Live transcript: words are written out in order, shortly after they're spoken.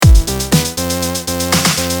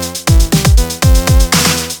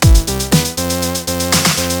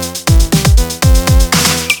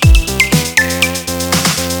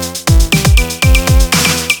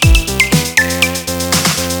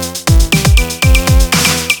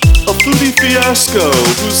Foodie fiasco,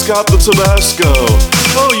 who's got the Tabasco?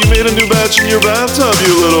 Oh, you made a new batch in your bathtub,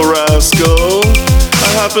 you little rascal.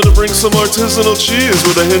 I happen to bring some artisanal cheese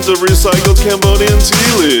with a hint of recycled Cambodian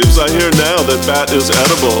tea leaves. I hear now that bat is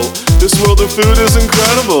edible. This world of food is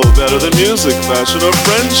incredible, better than music, fashion, or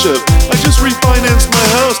friendship. I just refinanced my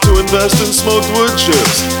house to invest in smoked wood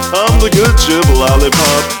chips. I'm the good jib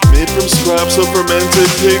lollipop, made from scraps of fermented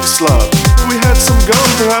pig slop. If we had some gum,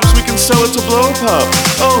 perhaps we can sell it to Blow Pop.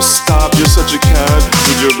 Oh stop, you're such a cad,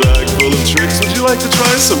 with your bag full of tricks. Would you like to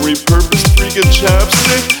try some repurposed freaking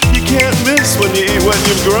chapstick? You can't miss when you eat what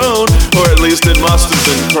you've grown, or at least it must have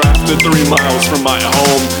been crafted 3 miles from my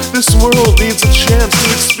home. This world needs a chance to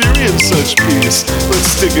experience such peace. Let's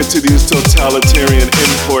stick it to these totalitarian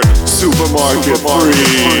import supermarket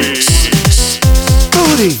freaks.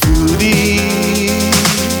 Foodie, Foodies,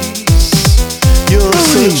 you're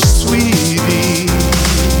Foodie. such sweeties.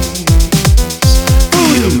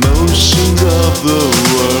 The emotions of the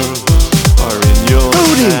world are in your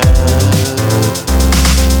Foodie. hand.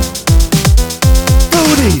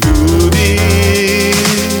 Foodie, Foodies,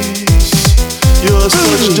 you're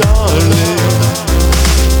such Foodie. darlings.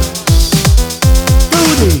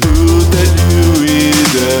 Foodie. Food that you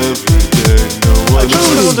eat every day. No one I just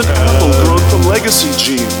else found an has. apple grown from legacy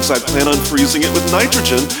genes. I plan on freezing it with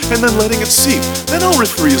nitrogen and then letting it seep. Then I'll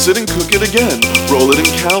refreeze it and cook it again. Roll it in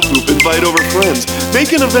cow poop, invite over friends.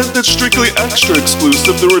 Make an event that's strictly extra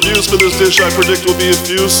exclusive. The reviews for this dish I predict will be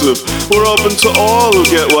effusive. We're open to all who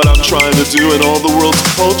get what I'm trying to do. In all the world's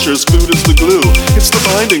cultures, food is the glue. It's the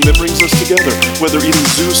binding that brings us together. Whether eating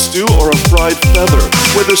zoo stew or a fried feather.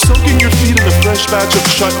 Whether soaking your feet in a fresh batch of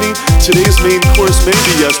chutney. Today's main course may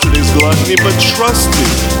be yesterday's gluttony, but trust me,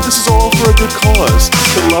 this is all for a good cause.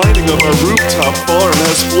 The lining of our rooftop farm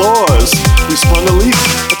has flaws. We sprung a leak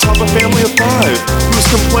atop a family of 5 who's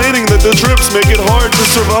complaining that the drips make it hard to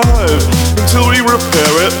survive. Until we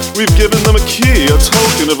repair it, we've given them a key, a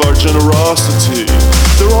token of our generosity.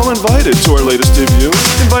 They're all invited to our latest debut.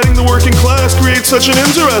 Inviting the working class creates such an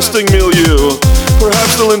interesting milieu.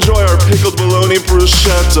 Perhaps they'll enjoy our pickled bologna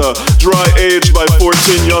bruschetta, dry aged by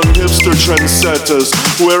 14 young hipster trendsetters,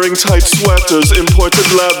 wearing tight sweaters, imported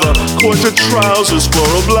leather, quartered trousers,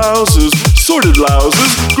 floral blouses, sorted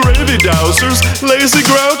louses, gravy dousers, lazy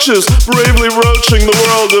grouches, bravely roaching the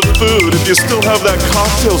world of food. If you still have that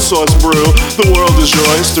cocktail sauce brew, the world is your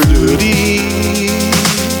oyster, dude.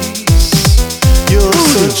 You're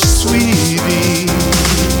such sweeties.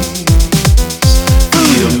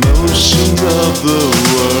 The emotions of the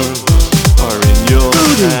world are in your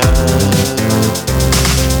hands.